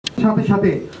সাথে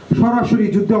সাথে সরাসরি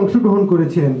যুদ্ধে অংশগ্রহণ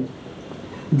করেছিলেন,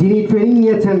 যিনি ট্রেনিং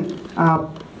নিয়েছেন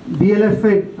বিএলএফ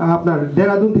এর আপনার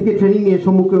দেরাদুন থেকে ট্রেনিং নিয়ে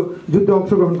সম্মুখ যুদ্ধে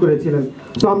অংশগ্রহণ করেছিলেন।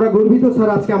 তো আমরা গর্বিত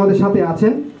স্যার আজকে আমাদের সাথে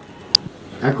আছেন।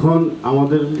 এখন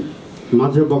আমাদের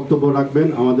মাঝে বক্তব্য রাখবেন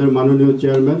আমাদের মাননীয়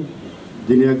চেয়ারম্যান,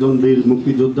 যিনি একজন বীর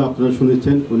মুক্তিযোদ্ধা। আপনারা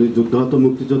শুনেছেন উনি যুদ্ধাহত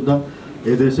মুক্তিযোদ্ধা,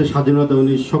 এদেশের স্বাধীনতা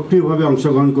উনি সক্রিয়ভাবে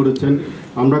অংশগ্রহণ করেছেন।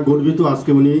 আমরা গর্বিত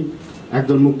আজকে উনি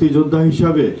একজন মুক্তিযোদ্ধা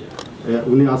হিসাবে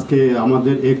উনি আজকে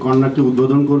আমাদের এই কর্নারটি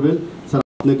উদ্বোধন করবেন। স্যার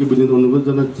আপনাকে বিনীত অনুরোধ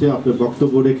জানাচ্ছি আপনার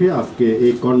বক্তব্য রেখে আজকে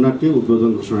এই কর্নারটি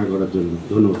উদ্বোধন ঘোষণা করার জন্য।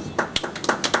 ধন্যবাদ।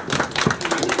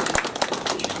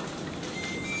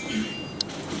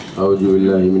 আউযু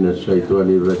বিল্লাহি মিনাশ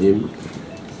শাইতানির রাজিম।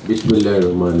 বিসমিল্লাহির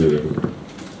রহমানির রহিম।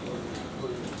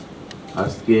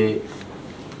 আজকে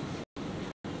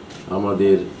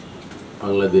আমাদের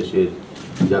বাংলাদেশের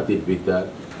জাতির পিতা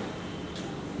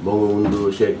বঙ্গবন্ধু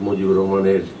শেখ মুজিবুর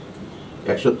রহমানের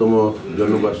 ১০০তম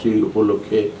জন্মবার্ষিকী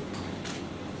উপলক্ষে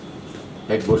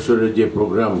এক বছরের যে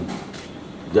প্রোগ্রাম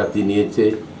জাতি নিয়েছে,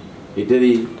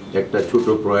 এটারই একটা ছোট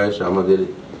প্রয়াস আমাদের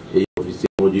এই অফিসে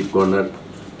মুজিব কর্নার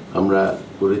আমরা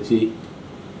করেছি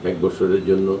এক বছরের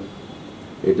জন্য।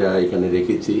 এটা এখানে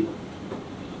রেখেছি।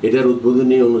 এটার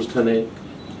উদ্বোধনী অনুষ্ঠানের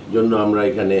জন্য আমরা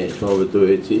এখানে সমবেত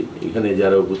হয়েছি। এখানে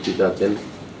যারা উপস্থিত আছেন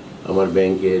আমার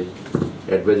ব্যাংকের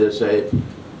অ্যাডভাইজার সাহেব,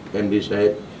 এমডি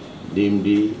সাহেব,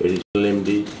 ডিএমডি, এডিশনাল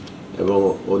এমডি এবং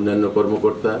অন্যান্য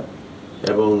কর্মকর্তা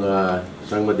এবং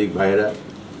সাংবাদিক ভাইরা,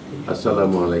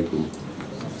 আসসালামু আলাইকুম।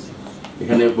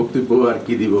 এখানে বক্তব্য আর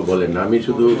কি দিব বলেন, আমি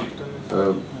শুধু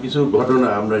কিছু ঘটনা,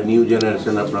 আমরা নিউ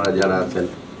জেনারেশন আপনারা যারা আছেন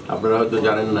আপনারা হয়তো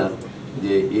জানেন না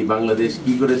যে এই বাংলাদেশ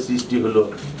কি করে সৃষ্টি হলো,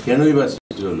 কেনই বা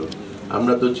সৃষ্টি হলো।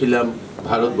 আমরা তো ছিলাম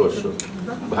ভারতবর্ষ,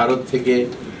 ভারত থেকে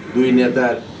দুই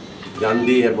নেতার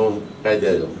গান্ধী এবং কায়েদ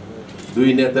আজম, দুই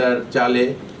নেতার চালে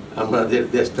আমাদের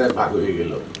দেশটা ভাগ হয়ে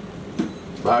গেল।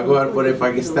 ভাগ হওয়ার পরে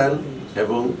পাকিস্তান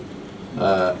এবং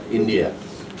ইন্ডিয়া,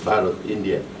 ভারত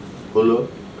ইন্ডিয়া হলো।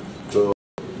 তো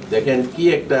দেখেন কি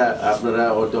একটা, আপনারা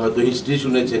হয়তো হিস্ট্রি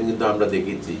শুনেছেন, কিন্তু আমরা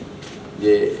দেখেছি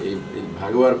যে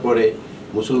ভাগ হওয়ার পরে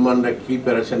মুসলমানরা কী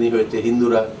পেরেশানি হয়েছে,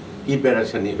 হিন্দুরা কী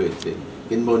পেরেশানি হয়েছে,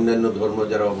 কিংবা অন্যান্য ধর্ম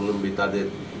যারা অবলম্বী তাদের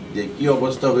যে কি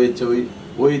অবস্থা হয়েছে,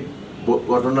 ওই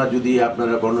ঘটনা যদি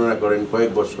আপনারা বর্ণনা করেন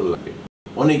কয়েক বছর লাগে,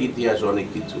 অনেক ইতিহাস, অনেক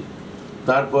কিছু।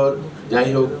 তারপর যাই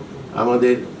হোক,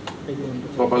 আমাদের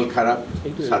কপাল খারাপ,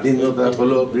 স্বাধীনতা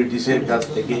হলো ব্রিটিশের কাছ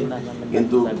থেকে,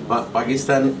 কিন্তু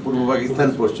পাকিস্তান, পূর্ব পাকিস্তান,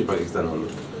 পশ্চিম পাকিস্তান হলো।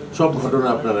 সব ঘটনা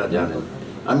আপনারা জানেন।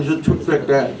 আমি শুধু ছোট্ট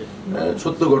একটা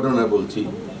সত্য ঘটনা বলছি।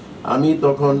 আমি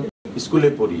তখন স্কুলে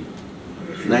পড়ি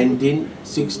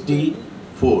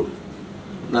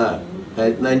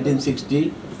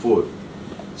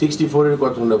 1964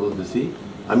 কথাটা বলতেছি।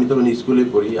 আমি তখন স্কুলে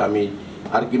পড়ি, আমি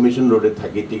আর কে মিশন রোডে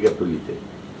থাকি, টিকাটুলিতে।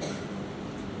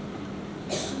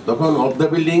 তখন অফ দ্য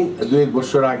বিল্ডিং, 2-1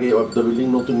 বছর আগে অফ দ্য বিল্ডিং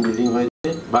নতুন বিল্ডিং হয়েছে,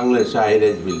 বাংলাদেশে হাই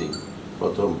রাইজ বিল্ডিং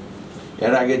প্রথম।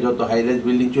 এর আগে যত হাই রাইজ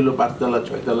বিল্ডিং ছিল 5 তলা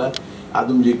 6 তলা,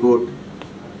 আদমজি কোর্ট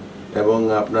এবং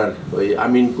আপনার ওই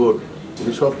আমিন কোর্ট,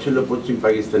 এগুলো সব ছিল পশ্চিম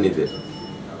পাকিস্তানিদের।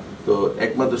 তো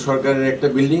একমাত্র সরকারের একটা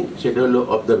বিল্ডিং, সেটা হলো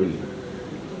অফ দ্য বিল্ডিং।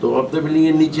 তো অফ দ্য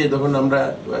বিল্ডিংয়ের নিচে তখন আমরা,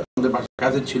 আমাদের বাসার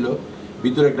কাছে ছিল,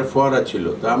 ভিতরে একটা ফোয়ারা ছিল।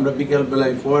 তো আমরা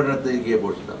বিকালবেলায় ফোয়ারাতে গিয়ে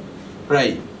বসতাম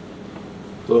প্রায়।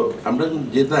 তো আমরা যখন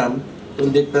যেতাম তখন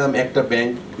দেখতাম একটা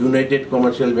ব্যাংক, ইউনাইটেড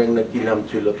কমার্শিয়াল ব্যাংক না কি নাম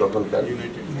ছিল তখনকার,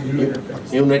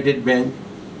 ইউনাইটেড ব্যাংক,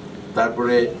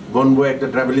 তারপরে বনবো একটা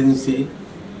ট্রাভেল এজেন্সি,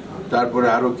 তারপরে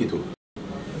আরও কিছু।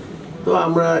 তো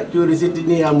আমরা কিউরিসিটি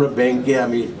নিয়ে আমরা ব্যাংকে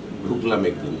আমি ঢুকলাম।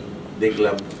 একদিন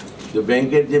দেখলাম যে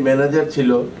ব্যাংকের যে ম্যানেজার ছিল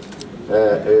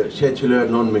সে ছিল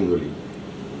নন বেঙ্গলি,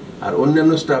 আর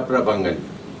অন্যান্য স্টাফরা বাঙালি।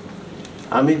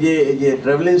 আমি যে এই যে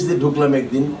ট্রাভেল এজেন্সিতে ঢুকলাম,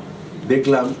 একদিন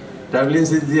দেখলাম ট্রাভেল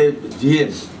এজেন্সির যে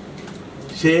জিএম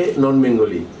সে নন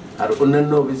বেঙ্গলি আর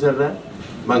অন্যান্য অফিসাররা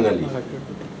বাঙালি।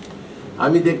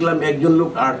 আমি দেখলাম একজন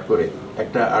লোক আর্ট করে,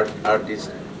 একটা আর্টিস্ট,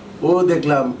 ও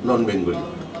দেখলাম নন বেঙ্গলি।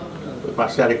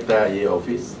 পাশে আরেকটা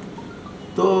অফিস।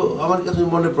 তো আমার কাছে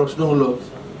মনে প্রশ্ন হলো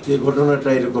যে ঘটনাটা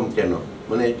এরকম কেন,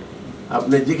 মানে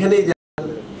আপনি যেখানেই যান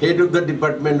হেড অফ দ্য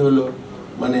ডিপার্টমেন্ট হলো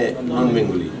মানে নন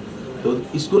বেঙ্গলি। তো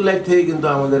স্কুল লাইফ থেকে কিন্তু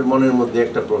আমাদের মনের মধ্যে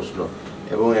একটা প্রশ্ন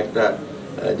এবং একটা,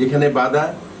 যেখানে বাধা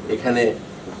এখানে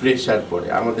প্রেশার পড়ে,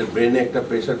 আমাদের ব্রেনে একটা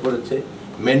প্রেশার পড়েছে।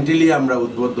 মেন্টালি আমরা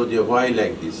উদ্বুদ্ধ যে হোয়াই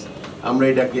লাইক দিস, আমরা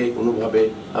এটাকে কোনোভাবে,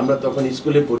 আমরা তখন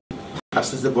স্কুলে পড়ি,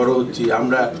 আস্তে আস্তে বড় হচ্ছি,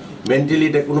 আমরা মেন্টালি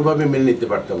এটা কোনোভাবে মেনে নিতে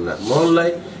পারতাম না।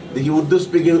 মহল্লায় দেখি উর্দু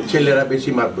স্পিকিং ছেলেরা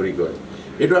বেশি মাতবরি করে,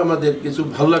 এটা আমাদের কিছু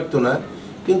ভালো লাগতো না,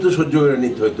 কিন্তু সহ্য করে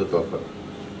নিতে হইতো তখন।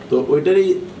 তো ওইটারই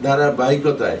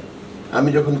ধারাবাহিকতায় আমি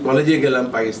যখন কলেজে গেলাম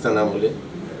পাকিস্তান আমলে,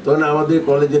 তখন আমাদের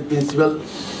কলেজের প্রিন্সিপাল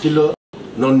ছিল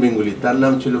নন বেঙ্গলি, তার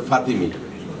নাম ছিল ফাতিমি,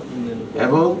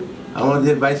 এবং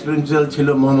আমাদের ভাইস প্রিন্সিপাল ছিল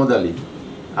মোহাম্মদ আলী,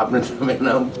 আপনার নামের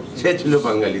নাম, সে ছিল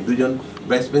বাঙালি। দুজন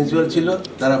ভাইস প্রিন্সিপাল ছিল,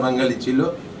 তারা বাঙালি ছিল,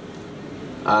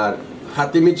 আর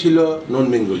ফাতিমি ছিল নন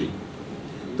বেঙ্গলি।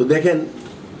 তো দেখেন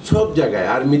সব জায়গায়,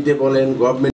 আর্মিতে বলেন,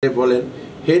 গভর্নমেন্টে বলেন,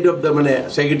 হেড অফ দ্য মানে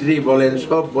সেক্রেটারি বলেন,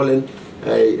 সব বলেন,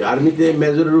 আর্মিতে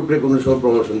মেজরের উপরে কোনো সব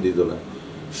প্রমোশন দিত না,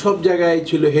 সব জায়গায়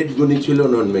ছিল হেড গুণী ছিল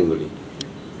নন বেঙ্গলি।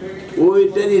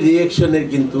 ওইটারই রিয়েকশনের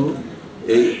কিন্তু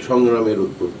এই সংগ্রামের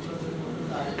উৎপত্তি।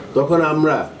 তখন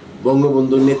আমরা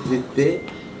বঙ্গবন্ধুর নেতৃত্বে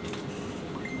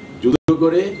যুদ্ধ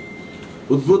করে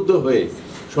উদ্বুদ্ধ হয়ে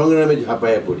সংগ্রামে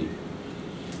ঝাঁপায়া পড়ি,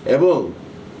 এবং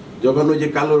যখন ওই যে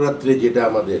কালো রাত্রে, যেটা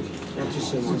আমাদের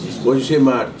 25শে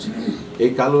মার্চ,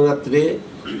 এই কালো রাত্রে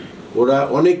ওরা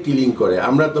অনেক কিলিং করে।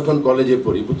 আমরা তখন কলেজে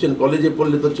পড়ি, বুঝছেন, কলেজে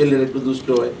পড়লে তো ছেলেরা একটু দুষ্ট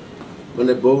হয়,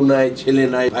 মানে বউ নাই, ছেলে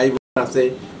নাই, ভাই বোন আছে,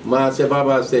 মা আছে,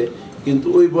 বাবা আছে, কিন্তু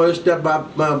ওই বয়সটা বাপ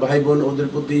মা ভাই বোন ওদের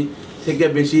প্রতি থেকে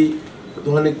বেশি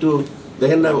তখন একটু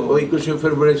দেখেন না। ওই 21শে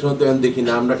ফেব্রুয়ারির সময় তো দেখি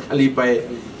না, আমরা খালি পায়ে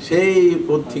সেই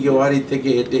পথ থেকে ওয়ারি থেকে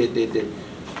হেঁটে হেঁটে হেঁটে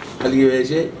খালি হয়ে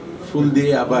এসে ফুল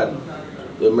দিয়ে আবার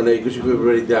মানে 21শে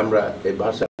ফেব্রুয়ারিতে আমরা এই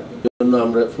ভাষার জন্য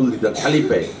আমরা ফুল দিতাম খালি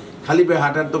পায়ে। খালি পায়ে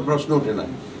হাঁটার তো প্রশ্ন ওঠে না,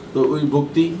 তো ওই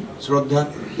ভক্তি শ্রদ্ধা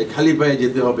যে খালি পায়ে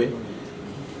যেতে হবে।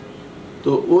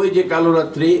 তো ওই যে কালো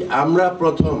রাত্রি, আমরা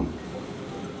প্রথম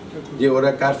যে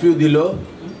ওরা কারফিউ দিল,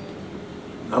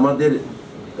 আমাদের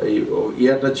এই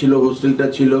ইয়াটা ছিল, হোস্টেলটা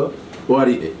ছিল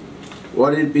ওয়ারিতে,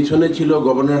 ওয়ারির পিছনে ছিল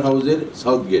গভর্নর হাউসের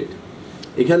সাউথ গেট।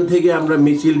 এখান থেকে আমরা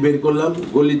মিছিল বের করলাম,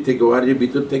 গলির থেকে, ওয়ারির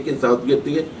ভিতর থেকে, সাউথ গেট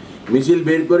থেকে মিছিল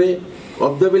বের করে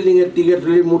অফ দ্য বিল্ডিংয়ের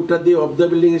টিকিটের মোড়টা দিয়ে অফ দ্য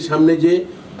বিল্ডিংয়ের সামনে যে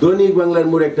দৈনিক বাংলার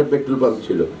মোড় একটা পেট্রোল পাম্প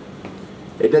ছিল,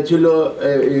 এটা ছিল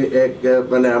এক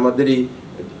মানে আমাদেরই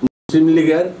মুসলিম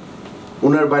লীগের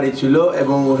ওনার বাড়ি ছিল,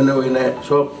 এবং ওখানে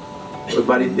সব ওই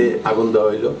বাড়িতে আগুন দেওয়া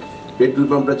হইলো। পেট্রোল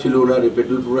পাম্পটা ছিল ওনার, ওই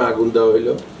পেট্রোল পুরো আগুন দেওয়া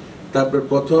হইলো। তারপর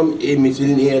প্রথম এই মিছিল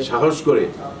নিয়ে সাহস করে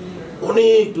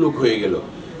অনেক লোক হয়ে গেল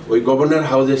ওই গভর্নর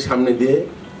হাউসের সামনে দিয়ে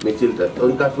মিছিলটা।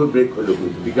 তখন কারফিউ ব্রেক হলো,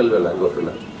 কিন্তু বিকালবেলা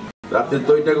ঘটনা, রাতে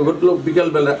তো এটা ঘটলো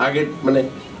বিকালবেলা আগের, মানে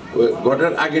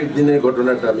ঘটার আগের দিনের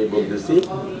ঘটনাটা আমি বলতেছি।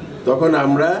 তখন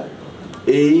আমরা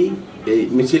এই এই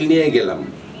মিছিল নিয়ে গেলাম,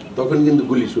 তখন কিন্তু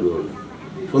গুলি শুরু হলো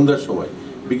সন্ধ্যার সময়,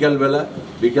 বিকালবেলা।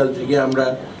 বিকাল থেকে আমরা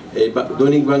এই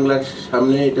দৈনিক বাংলার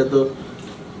সামনে, এটা তো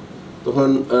তখন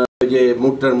ওই যে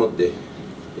মোড়টার মধ্যে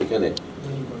এখানে,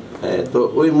 হ্যাঁ, তো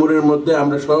ওই মোড়ের মধ্যে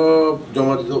আমরা সব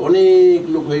জমা দিত, অনেক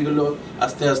লোক হয়ে গেল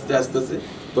আস্তে আস্তে আস্তে আস্তে।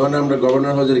 তখন আমরা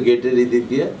গভর্নর হাউসের গেটের এদিক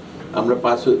দিয়ে আমরা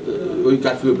ওই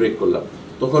কারফিউ ব্রেক করলাম।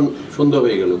 তখন সন্ধ্যা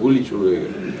হয়ে গেল, গুলি শুরু হয়ে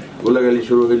গেল, গোলাগালি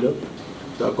শুরু হইলো।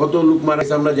 তো কত লোক মারা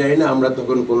গেছে আমরা জানি না, আমরা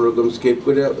তখন কোনো রকম স্কেপ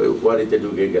করে ওয়ারিতে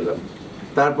ঢুকে গেলাম।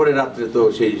 তারপরে রাত্রে তো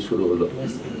সেই শুরু হলো,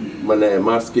 মানে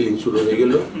মাস কিলিং শুরু হয়ে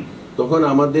গেল। তখন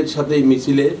আমাদের সাথে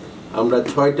মিছিলে আমরা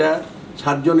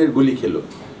 6-7 জনের গুলি খেলো,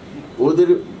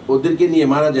 ওদেরকে নিয়ে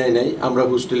মারা যায় নাই, আমরা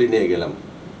হোস্টেলে নিয়ে গেলাম।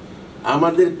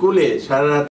 আমাদের কোলে সারা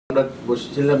রাত আমরা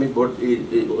বসেছিলাম,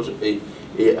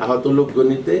 এই আহত লোক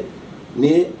গণিতে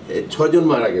নিয়ে 6 জন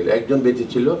মারা গেল, 1 জন বেঁচে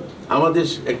ছিল আমাদের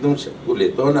একদম কোলে।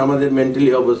 তখন আমাদের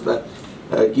মেন্টালি অবস্থা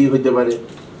কি হইতে পারে,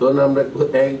 তখন আমরা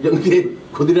একজনকে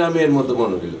ক্ষুদিরামের মতো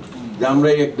মনে হইল যে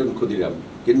আমরাই একজন ক্ষুদিরাম,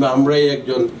 কিংবা আমরাই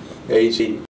একজন এই সেই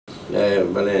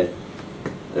মানে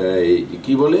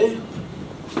কি বলে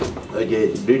ওই যে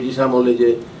ব্রিটিশ আমলে যে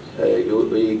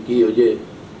ওই কি ওই যে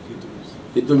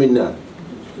তিতুমিনার,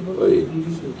 ওই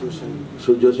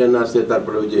সূর্য সেন আছে,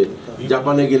 তারপরে ওই যে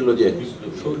জাপানে গেল যে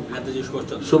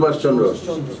সুভাষচন্দ্র,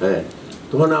 হ্যাঁ,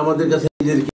 তখন আমাদের কাছে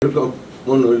কিরকম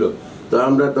মনে হইলো। তো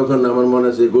আমরা তখন আমার মনে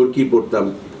আছে গোর্কি পড়তাম,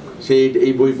 সেই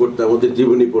এই বই পড়তাম, ওদের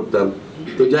জীবনী পড়তাম।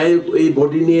 তো যাই হোক, এই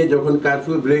বডি নিয়ে যখন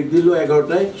কারফিউ ব্রেক দিল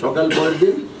 11টায় সকাল পরের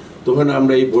দিন, তখন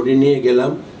আমরা এই বডি নিয়ে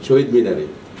গেলাম শহীদ মিনারে।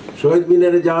 শহীদ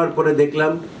মিনারে যাওয়ার পরে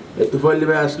দেখলাম তুফাইল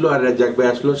ভাই আসলো আর রাজ্জাক ভাই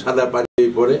আসলো, সাদা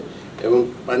পাঞ্জাবি পরে, এবং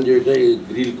পাঞ্জাবিটা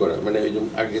গ্রিল করা, মানে ওই যে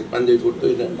আগে পাঞ্জাবি পড়তো,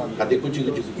 এটা হাতে কুচি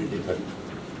কুচি কুচি থাকে,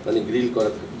 মানে গ্রিল করা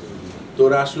থাকে। তো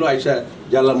ওরা আসলো, আইসা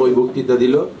জ্বালাম ওই বক্তৃতা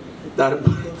দিল।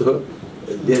 তারপরে তো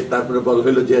তারপরে বল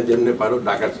হইলো যে যেমনি পারো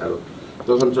ঢাকা ছাড়ো।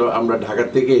 তখন আমরা ঢাকার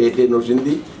থেকে হেঁটে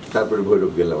নরসিংদী, তারপরে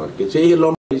ভৈরব গেলাম আর কি, সেই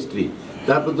লম্বা হিস্ট্রি।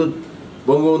 তারপর তো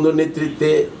বঙ্গবন্ধুর নেতৃত্বে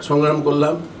সংগ্রাম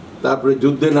করলাম, তারপরে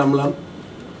যুদ্ধে নামলাম।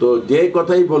 তো যে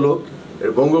কথাই বলো,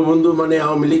 বঙ্গবন্ধু মানে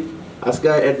আওয়ামী লীগ। আজকে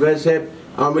অ্যাডভাইস সাহেব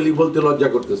আওয়ামী লীগ বলতে লজ্জা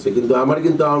করতেছে, কিন্তু আমার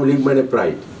কিন্তু আওয়ামী লীগ মানে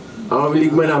প্রাইড, আওয়ামী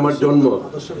লীগ মানে আমার জন্ম।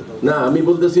 না, আমি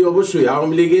বলতেছি অবশ্যই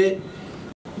আওয়ামী লীগে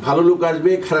ভালো লোক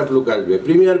আসবে, খারাপ লোক আসবে।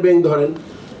 প্রিমিয়ার ব্যাংক ধরেন,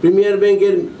 প্রিমিয়ার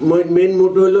ব্যাংকের মেন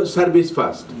মোটো হলো সার্ভিস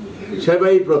ফার্স্ট,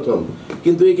 সেবাই প্রথম।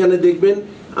 কিন্তু এখানে দেখবেন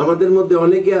আমাদের মধ্যে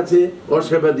অনেকে আছে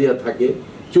অসেবা দিয়া থাকে,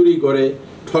 চুরি করে,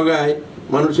 ঠগায়,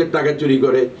 মানুষের টাকা চুরি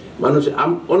করে, মানুষ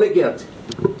অনেকে আছে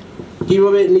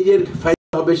কিভাবে নিজের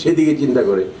ফায়দা হবে সেদিকে চিন্তা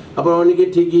করে, আবার অনেকে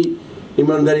ঠিকই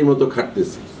ইমানদারির মতো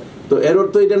খাটতেছে। তো এর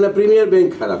অর্থ এটা না প্রিমিয়ার ব্যাংক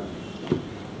খারাপ,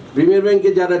 প্রিমিয়ার ব্যাংকে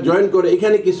যারা জয়েন করে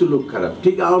এখানে কিছু লোক খারাপ।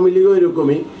 ঠিক আওয়ামী লীগও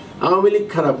এরকমই, আওয়ামী লীগ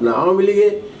খারাপ না, আওয়ামী লীগে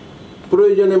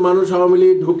প্রয়োজনে মানুষ আওয়ামী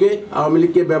লীগে ঢুকে আওয়ামী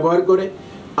লীগকে ব্যবহার করে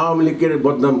আওয়ামী লীগের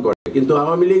বদনাম করে। কিন্তু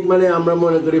আওয়ামী লীগ মানে আমরা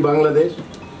মনে করি বাংলাদেশ,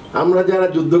 আমরা যারা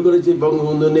যুদ্ধ করেছি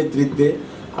বঙ্গবন্ধুর নেতৃত্বে,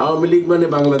 আওয়ামী লীগ মানে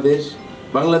বাংলাদেশ,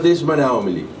 বাংলাদেশ মানে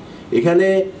আওয়ামী লীগ। এখানে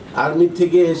আর্মি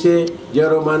থেকে এসে জিয়া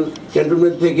রহমান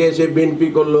ক্যান্টনমেন্ট থেকে এসে বিএনপি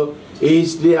করলো, এই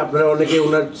হিস্ট্রি আপনারা অনেকে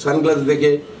ওনার সানগ্লাস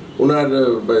দেখে ওনার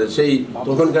সেই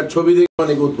তখনকার ছবি দেখে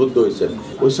অনেক উদ্বুদ্ধ হয়েছেন,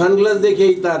 ওই সানগ্লাস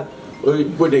দেখেই তার ওই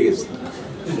পড়ে গেছে।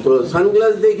 তো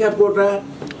সানগ্লাস দেখে পড়া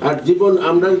আর জীবন,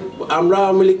 আমরা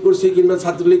আওয়ামী লীগ করছি কিংবা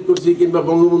ছাত্রলীগ করছি কিংবা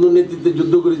বঙ্গবন্ধুর নেতৃত্বে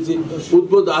যুদ্ধ করেছি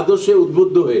আদর্শে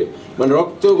উদ্বুদ্ধ হয়ে, মানে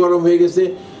রক্ত গরম হয়ে গেছে।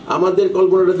 আমাদের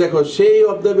কল্পনাটা দেখো, সেই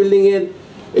অফ দ্য বিল্ডিং এর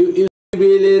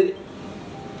এর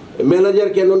ম্যানেজার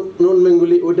কেন নন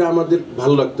বেঙ্গলি, ওইটা আমাদের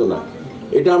ভালো লাগতো না,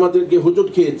 এটা আমাদেরকে হুচট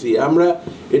খেয়েছি, আমরা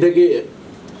এটাকে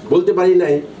বলতে পারি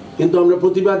নাই, কিন্তু আমরা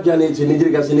প্রতিবাদ জানিয়েছি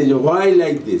নিজের কাছে নিজে, হোয়াই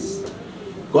লাইক দিস।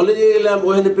 কলেজে গেলাম,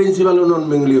 ওখানে প্রিন্সিপালও নন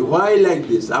বেঙ্গলি, হোয়াই লাইক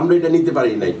দিস। আমরা এটা নিতে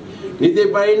পারি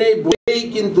নাই বলেই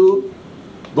কিন্তু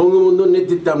বঙ্গবন্ধুর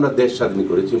নেতৃত্বে আমরা দেশ স্বাধীন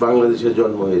করেছি, বাংলাদেশের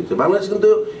জন্ম হয়েছে। বাংলাদেশ কিন্তু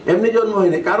এমনি জন্ম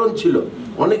হয়নি, কারণ ছিল।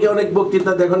 অনেকে অনেক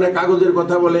বক্তৃতা দেখো না, কাগজের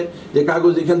কথা বলে যে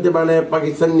কাগজ এখান থেকে বানায়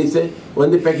পাকিস্তান নিছে, ওখান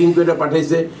থেকে প্যাকিং করে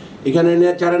পাঠাইছে, এখানে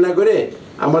নিয়ে চারানা করে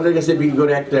আমাদের কাছে বিক্রি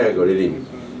করে 1 টাকা করে ঋণ।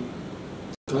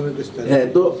 হ্যাঁ,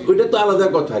 তো ওইটা তো আলাদা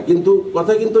কথা, কিন্তু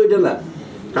কথা কিন্তু ওইটা না,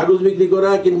 কাগজ বিক্রি করা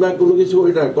কিংবা কোনো কিছু,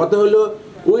 ওইটা কথা হলো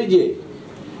ওই যে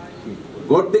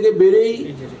ঘর থেকে বেরেই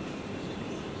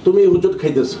তুমি হুচট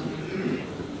খাইতেছ,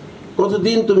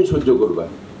 কতদিন তুমি সহ্য করবা,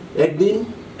 একদিন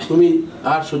তুমি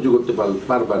আর সহ্য করতে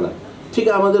পারবা না। ঠিক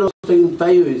আমাদের অবস্থা কিন্তু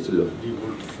তাই হয়েছিল,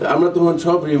 আমরা তখন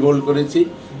সব রিভোল্ট করেছি।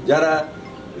 যারা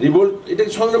রিভোল্ট, এটা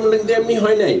সংগ্রাম এমনি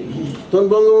হয় নাই, তখন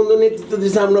বঙ্গবন্ধু নেতৃত্ব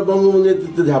দিয়েছে, আমরা বঙ্গবন্ধু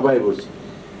নেতৃত্বে ঝাঁপায় পড়ছি।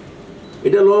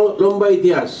 এটা লম্বা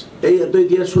ইতিহাস, এই এত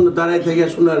ইতিহাস শুনে দাঁড়ায় থেকে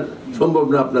শোনার সম্ভব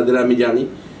না আপনাদের, আমি জানি,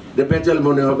 এটা পেঁচাল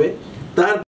মনে হবে।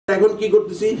 তার এখন কি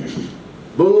করতেছি,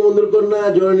 বঙ্গবন্ধুর কন্যা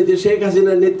জননীতি শেখ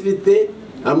হাসিনার নেতৃত্বে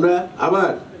আমরা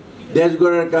আবার দেশ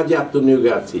গড়ার কাজে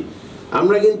আত্মনিয়োগে আছি।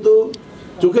 আমরা কিন্তু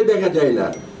চোখে দেখা যায় না,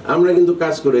 আমরা কিন্তু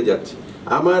কাজ করে যাচ্ছি।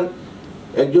 আমার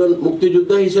একজন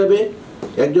মুক্তিযোদ্ধা হিসাবে,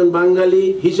 একজন বাঙালি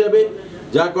হিসাবে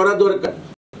যা করা দরকার,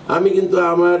 আমি কিন্তু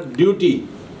আমার ডিউটি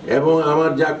এবং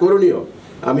আমার যা করণীয়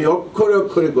আমি অক্ষরে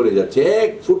অক্ষরে করে যাচ্ছি।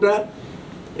 1 ফুটা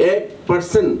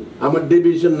 1% আমার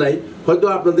ডেভিয়েশন নাই। হয়তো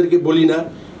আপনাদেরকে বলি না,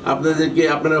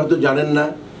 আপনারা হয়তো জানেন না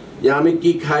যে আমি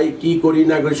কি খাই, কি করি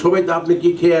না করি। সবাই তো আপনি কি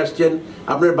খেয়ে আসছেন,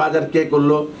 আপনার বাজার কে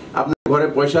করলো, আপনার ঘরে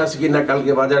পয়সা আছে কি না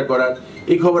কালকে বাজার করার,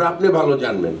 এই খবর আপনি ভালো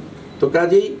জানবেন। তো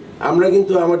কাজেই আমরা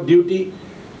কিন্তু আমার ডিউটি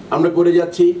আমরা করে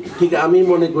যাচ্ছি। ঠিক আমি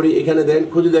মনে করি, এখানে দেখেন,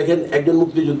 খুঁজে দেখেন একজন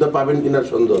মুক্তিযোদ্ধা পাবেন কিনা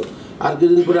সন্দেহ। আর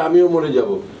কিছুদিন পরে আমিও মরে যাব,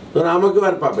 তখন আমাকেও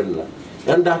আর পাবেন না।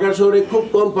 কারণ ঢাকা শহরে খুব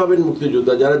কম পাবেন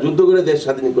মুক্তিযোদ্ধা, যারা যুদ্ধ করে দেশ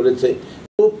স্বাধীন করেছে,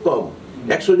 খুব কম।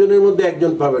 100 জনের মধ্যে 1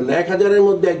 জন পাবেন না, 1000-এর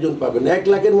মধ্যে 1 জন পাবেন, 1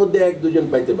 লাখের মধ্যে 1-2 জন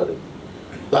পাইতে পারেন।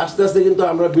 তো আস্তে আস্তে কিন্তু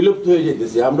আমরা বিলুপ্ত হয়ে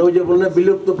যেতেছি। আমরা ওই যে বললাম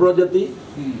বিলুপ্ত প্রজাতি,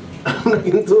 আমরা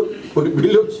কিন্তু ওই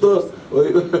বিলুপ্ত ওই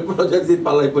প্রজাতির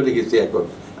পালায় পড়ে গেছি। এখন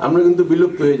আমরা কিন্তু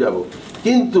বিলুপ্ত হয়ে যাব।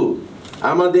 কিন্তু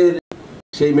আমাদের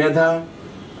সেই মেধা,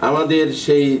 আমাদের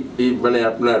সেই মানে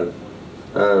আপনার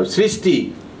সৃষ্টি,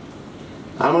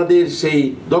 আমাদের সেই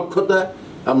দক্ষতা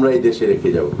আমরা এই দেশে রেখে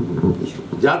যাব,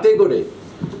 যাতে করে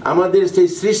আমাদের সেই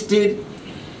সৃষ্টির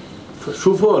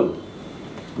সুফল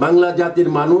বাংলা জাতির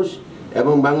মানুষ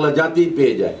এবং বাংলা জাতি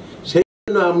পেয়ে যায়। সেই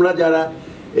জন্য আমরা যারা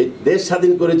এই দেশ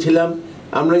স্বাধীন করেছিলাম,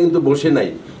 আমরা কিন্তু বসে নাই,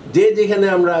 যে যেখানে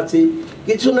আমরা আছি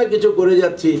কিছু না কিছু করে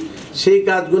যাচ্ছি। সেই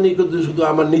কাজগুলি কিন্তু শুধু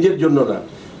আমার নিজের জন্য না,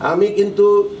 আমি কিন্তু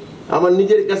আমার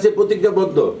নিজের কাছে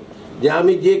প্রতিজ্ঞাবদ্ধ যে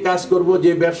আমি যে কাজ করব,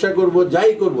 যে ব্যবসা করব,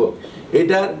 যাই করব,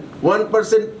 এটার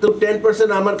 1% to 10%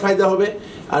 আমার ফায়দা হবে,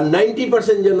 আর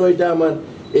 90% যেন এটা আমার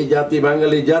এই জাতি,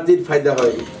 বাঙালি জাতির ফায়দা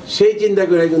হয়, সেই চিন্তা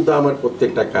করে কিন্তু আমার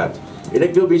প্রত্যেকটা কাজ। এটা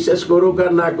কেউ বিশ্বাস করুক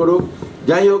আর না করুক,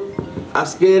 যাই হোক,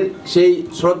 আজকের সেই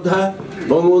শ্রদ্ধা,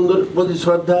 বঙ্গবন্ধুর প্রতি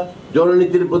শ্রদ্ধা,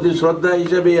 জননীতির প্রতি শ্রদ্ধা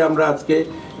হিসেবে আমরা আজকে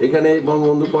এখানে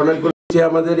বঙ্গবন্ধু কর্নার করেছি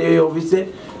আমাদের এই অফিসে,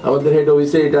 আমাদের হেড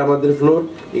অফিসে। এটা আমাদের ফ্লোর,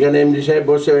 এখানে এমডি সাহেব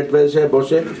বসে, অ্যাডভাইজার সাহেব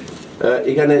বসে,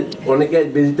 এখানে অনেকে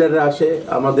ভিজিটাররা আসে,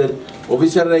 আমাদের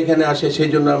অফিসাররা এখানে আসে। সেই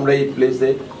জন্য আমরা এই প্লেসে,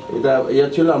 এটা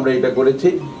ছিল, আমরা এটা করেছি,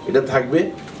 এটা থাকবে।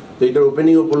 তো এটার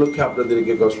ওপেনিং উপলক্ষে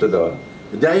আপনাদেরকে কষ্ট দেওয়া।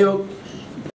 যাই হোক,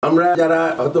 আমরা যারা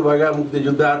হতভাগা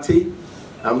মুক্তিযোদ্ধা আছি,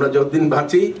 আমরা যতদিন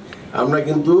বাঁচি, আমরা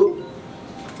কিন্তু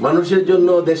মানুষের জন্য,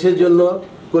 দেশের জন্য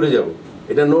করে যাব,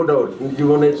 এটা নো ডাউট।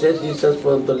 জীবনের শেষ নিঃশ্বাস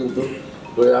পর্যন্ত কিন্তু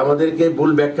তো আমাদেরকে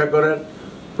ভুল ব্যাখ্যা করার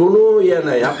কোনো ইয়া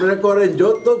নাই, আপনারা করেন,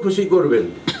 যত খুশি করবেন,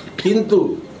 কিন্তু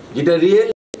যেটা রিয়েল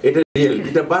এটা রিয়েল,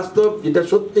 যেটা বাস্তব, যেটা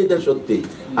সত্যি এটা সত্যি।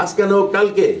 আজকে না হোক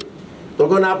কালকে,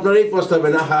 তখন আপনারাই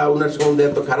পস্তাবেন, হ্যাঁ ওনার সম্বন্ধে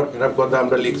এত খারাপ খারাপ কথা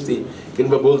আমরা লিখছি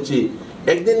কিংবা বলছি,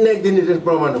 একদিন না একদিন এটার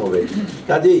প্রমাণ হবে।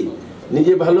 কাজেই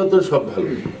নিজে ভালো তো সব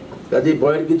ভালো, কাজেই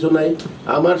ভয়ের কিছু নাই।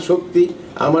 আমার শক্তি,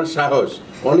 আমার সাহস।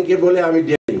 অনেকে বলে আমি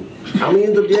ডিয়ারিং, আমি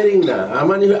কিন্তু ডিয়ারিং না।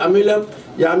 আমি হলাম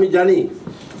যে আমি জানি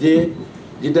যে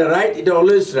যেটা রাইট এটা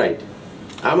অলওয়েজ রাইট।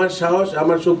 আমার সাহস,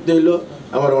 আমার শক্তি হইলো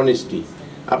আমার অনেস্টি।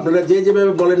 আপনারা যে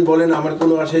যেভাবে বলেন আমার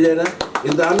কোনো আসে যায় না,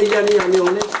 কিন্তু আমি জানি আমি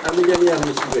অনেস্ট, আমি জানি আমি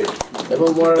স্ট্রেট, এবং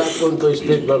মরার আগ পর্যন্ত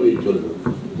স্ট্রেটভাবেই চলবে।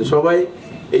 তো সবাই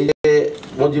এই যে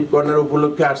মুজিব কর্নার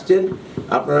উপলক্ষে আসছেন,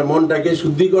 আপনারা মনটাকে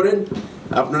শুদ্ধি করেন।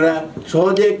 আপনারা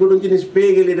সহজে কোনো জিনিস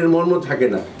পেয়ে গেলে এটার মর্ম থাকে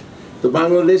না। তো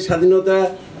বাংলাদেশ স্বাধীনতা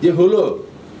যে হলো,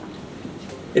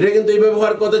 এটা কিন্তু এইভাবে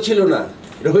হওয়ার কথা ছিল না,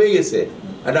 এটা হয়ে গেছে,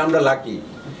 এটা আমরা লাকি।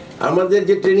 আমাদের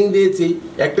যে ট্রেনিং দিয়েছি,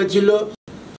 একটা ছিল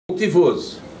মুক্তি ফোর্স,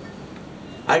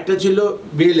 আরেকটা ছিল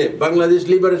বিএলএফ, বাংলাদেশ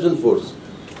লিবারেশন ফোর্স।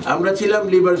 আমরা ছিলাম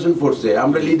লিবারেশন ফোর্সে,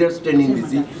 আমরা লিডার্স ট্রেনিং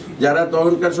দিছি, যারা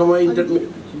তখনকার সময়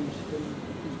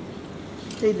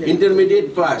ইন্টারমিডিয়েট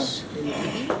পাস,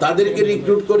 তাদেরকে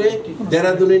রিক্রুট করে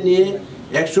দেহরাদুনে নিয়ে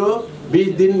 120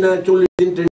 দিন না 40 দিন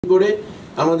ট্রেনিং করে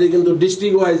আমাদের কিন্তু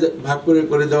ডিস্ট্রিক্ট ওয়াইজ ভাগ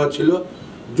করে দেওয়া ছিল।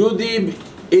 যদি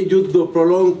এই যুদ্ধ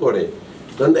প্রলং করে,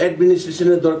 তখন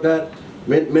অ্যাডমিনিস্ট্রেশনের দরকার,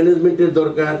 ম্যানেজমেন্টের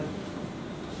দরকার,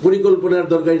 পরিকল্পনার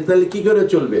দরকার, তাহলে কি করে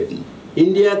চলবে?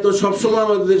 ইন্ডিয়া তো সবসময়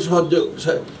আমাদের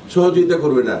সহযোগিতা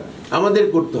করবে না, আমাদের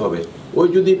করতে হবে। ওই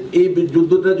যদি এই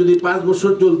যুদ্ধটা যদি 5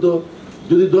 বছর চলতো,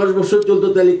 যদি 10 বছর চলতো,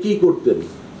 তাহলে কি করতেন?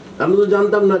 আমরা তো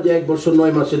জানতাম না যে 1 বছর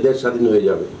 9 মাসে দেশ স্বাধীন হয়ে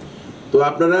যাবে। তো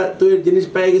আপনারা তো এর জিনিস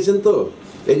পেয়ে গেছেন, তো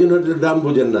এই জন্য দাম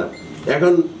বুঝেন না।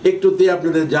 এখন একটুতে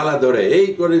আপনাদের জ্বালা ধরে, এই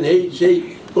করেন, এই সেই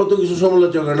কত কিছু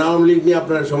সমালোচনা করেন। আওয়ামী লীগ নিয়ে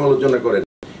আপনারা সমালোচনা করেন,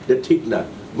 এটা ঠিক না।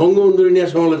 বঙ্গবন্ধু নিয়ে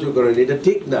সমালোচনা করেন, এটা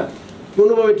ঠিক না,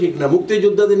 কোনোভাবে ঠিক না।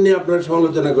 মুক্তিযোদ্ধাদের নিয়ে আপনারা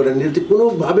সমালোচনা করেন, এটা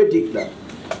কোনোভাবে ঠিক না,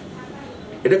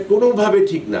 এটা কোনোভাবে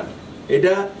ঠিক না,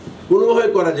 এটা কোনোভাবে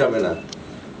করা যাবে না।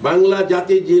 বাংলা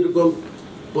জাতির যেরকম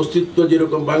অস্তিত্ব,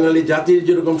 যেরকম বাঙালি জাতির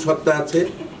যেরকম সত্তা আছে,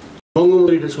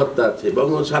 বঙ্গবন্ধুর সত্তা আছে।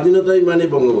 স্বাধীনতাই মানে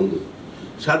বঙ্গবন্ধু,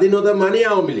 স্বাধীনতা মানে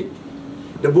আওয়ামী লীগ,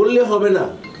 এটা বললে হবে না।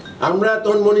 আমরা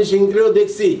তখন মণি সিংকেও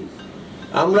দেখছি,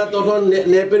 আমরা তখন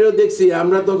নেপেরও দেখছি,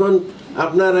 আমরা তখন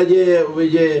আপনার ওই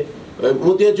যে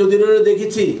মতিয়া চৌধুরীরও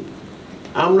দেখেছি,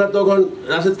 আমরা তখন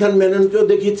রাশেদ খান মেননকেও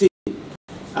দেখেছি,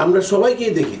 আমরা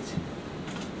সবাইকেই দেখেছি।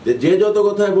 যে যত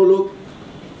কথায় বলুক,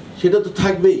 সেটা তো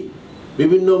থাকবেই।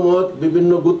 বিভিন্ন মত,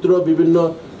 বিভিন্ন গোত্র, বিভিন্ন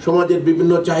সমাজের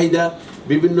বিভিন্ন চাহিদা,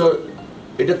 বিভিন্ন,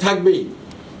 এটা থাকবেই।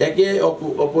 একে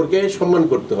অপরকে সম্মান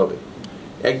করতে হবে।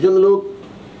 একজন লোক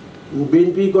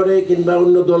বিএনপি করে কিংবা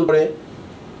অন্য দল করে,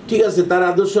 ঠিক আছে, তার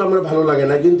আদর্শ আমার ভালো লাগে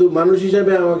না, কিন্তু মানুষ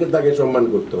হিসাবে আমাকে তাকে সম্মান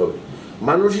করতে হবে।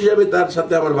 মানুষ হিসাবে তার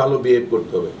সাথে আমার ভালো বিহেভ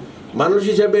করতে হবে। মানুষ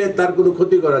হিসাবে তার কোনো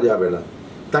ক্ষতি করা যাবে না,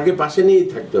 তাকে পাশে নিয়েই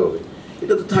থাকতে হবে।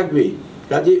 এটা তো থাকবেই।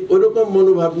 কাজে ওইরকম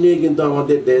মনোভাব নিয়ে কিন্তু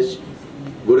আমাদের দেশ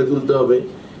গড়ে তুলতে হবে।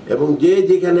 এবং যে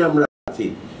যেখানে আমরা আছি,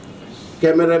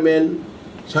 ক্যামেরাম্যান,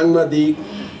 সাংবাদিক,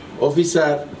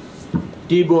 অফিসার,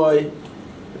 টি বয়,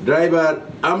 ড্রাইভার,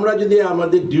 আমরা যদি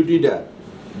আমাদের ডিউটিটা,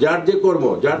 যার যে কর্ম,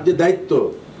 যার যে দায়িত্ব,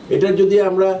 এটা যদি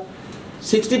আমরা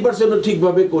 60%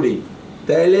 ঠিকভাবে করি,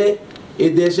 তাহলে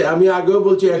এই দেশে, আমি আগেও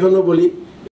বলছি এখনো বলি,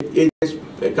 এই দেশ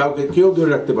কাউকে কেউ ধরে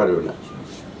রাখতে পারবে না।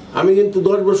 আমি কিন্তু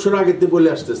 10 বছর আগেতে বলে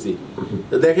আসতেছি,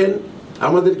 দেখেন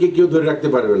আমাদেরকে কেউ ধরে রাখতে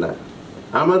পারবে না।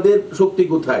 আমাদের শক্তি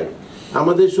কোথায়?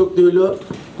 আমাদের শক্তি হলো,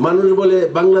 মানুষ বলে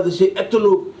বাংলাদেশে এত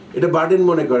লোক, এটা বার্ডেন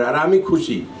মনে করে। আর আমি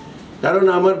খুশি, কারণ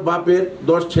আমার বাপের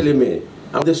 10 ছেলে মেয়ে,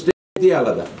 আমাদের স্টেটই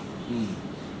আলাদা।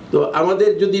 তো আমাদের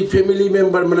যদি ফ্যামিলি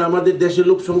মেম্বার, মানে আমাদের দেশের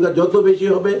লোক সংখ্যা যত বেশি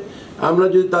হবে, আমরা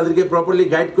যদি তাদেরকে প্রপারলি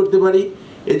গাইড করতে পারি,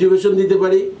 এডুকেশন দিতে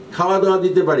পারি, খাওয়া দাওয়া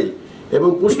দিতে পারি, এবং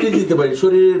পুষ্টি দিতে পারি,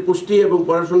 শরীরের পুষ্টি এবং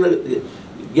পড়াশোনার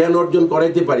জ্ঞান অর্জন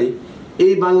করাইতে পারি,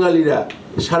 এই বাঙালিরা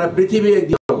সারা পৃথিবী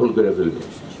একদিন দখল করে ফেলবে।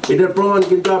 এটার প্রমাণ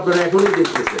কিন্তু আপনারা এখনই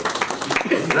দেখতেছেন।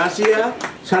 রাশিয়া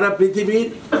সারা পৃথিবীর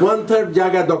 1/3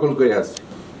 জায়গা দখল করে আছে।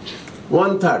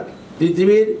 1/3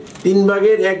 পৃথিবীর 3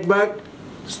 ভাগের 1 ভাগ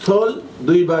স্থল,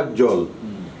 2 ভাগ জল।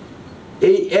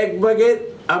 এই 1 ভাগের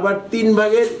আবার 3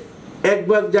 ভাগের 1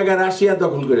 ভাগ জায়গা রাশিয়া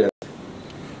দখল করে আছে।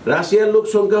 রাশিয়ার লোক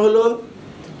সংখ্যা হলো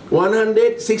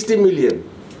 160 মিলিয়ন,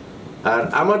 আর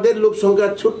আমাদের লোক সংখ্যা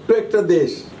ছোট্ট একটা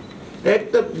দেশ,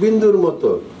 একটা বিন্দুর মতো,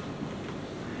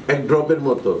 এক ড্রপের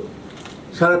মতো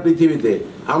সারা পৃথিবীতে।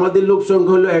 আমাদের লোক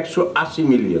সংখ্যা হলো 180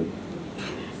 মিলিয়ন।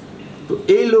 তো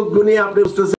এই লোকগুলো আপনি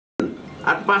বুঝতেছেন।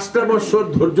 আর 5টা বছর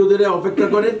ধৈর্য ধরে অপেক্ষা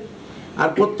করেন, আর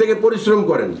প্রত্যেকে পরিশ্রম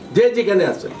করেন, যে যেখানে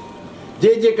আছেন,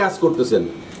 যে যে কাজ করতেছেন।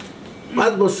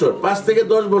 5 বছর, 5 থেকে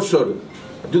 10 বছর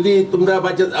যদি তোমরা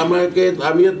বাঁচে, আমাকে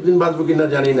আমি এতদিন বাঁচবো কিনা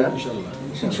জানি না,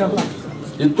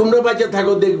 যদি তোমরা বাঁচে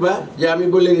থাকো দেখবা যে আমি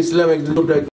বলে গেছিলাম একজন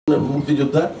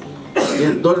মুক্তিযোদ্ধা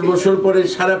 10 বছর পরে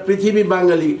সারা পৃথিবী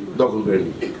বাঙালি দখল করে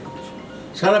নিবে,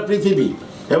 সারা পৃথিবী,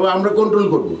 এবং আমরা কন্ট্রোল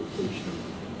করব।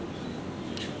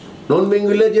 নন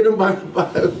বেঙ্গলে যেরকম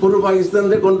পুরো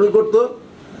পাকিস্তানকে কন্ট্রোল করতো,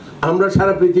 আমরা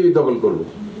সারা পৃথিবী দখল করব,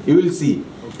 ইউ উইল সি।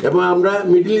 এবং আমরা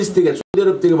মিডল ইস্ট থেকে, সৌদি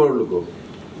আরব থেকে বড় লোক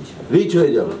রিচ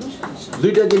হয়ে যাব।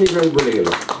 2টা জিনিস আমি বলে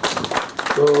গেলাম।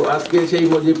 তো আজকে সেই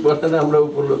মুজিব কথাটা আমরা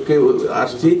উপলক্ষে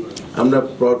আসছি, আমরা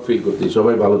প্রাউড ফিল করছি।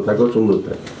 সবাই ভালো থাকো, সুন্দর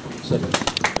থাকো।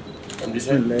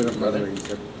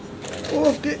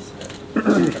 ওকে,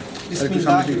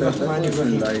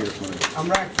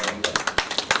 আমরা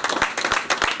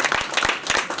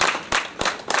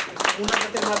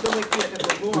মাধ্যমে কি এটা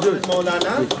করবো,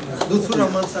 মৌলানা লুৎফুর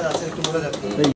রহমান স্যার আছেন, একটু মোনাজাত করুন।